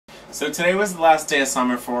So today was the last day of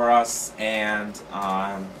summer for us, and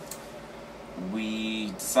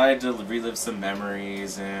we decided to relive some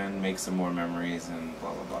memories and make some more memories and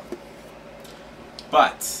blah blah blah.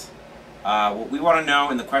 But what we want to know,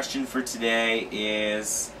 and the question for today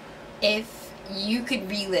is, if you could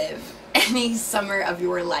relive any summer of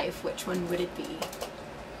your life, which one would it be?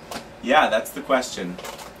 Yeah, that's the question.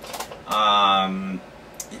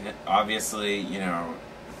 Obviously, you know,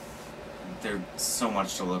 there's so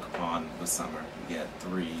much to look upon with summer. You get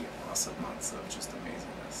 3 awesome months of just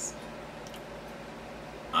amazingness.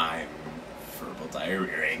 I'm verbal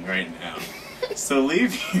diarrheaing right now. So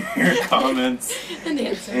leave your comments and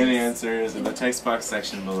answers in the text box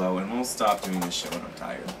section below, and we'll stop doing this show when I'm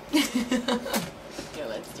tired. Yeah,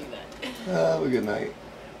 let's do that. Have a good night.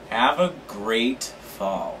 Have a great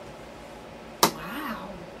fall.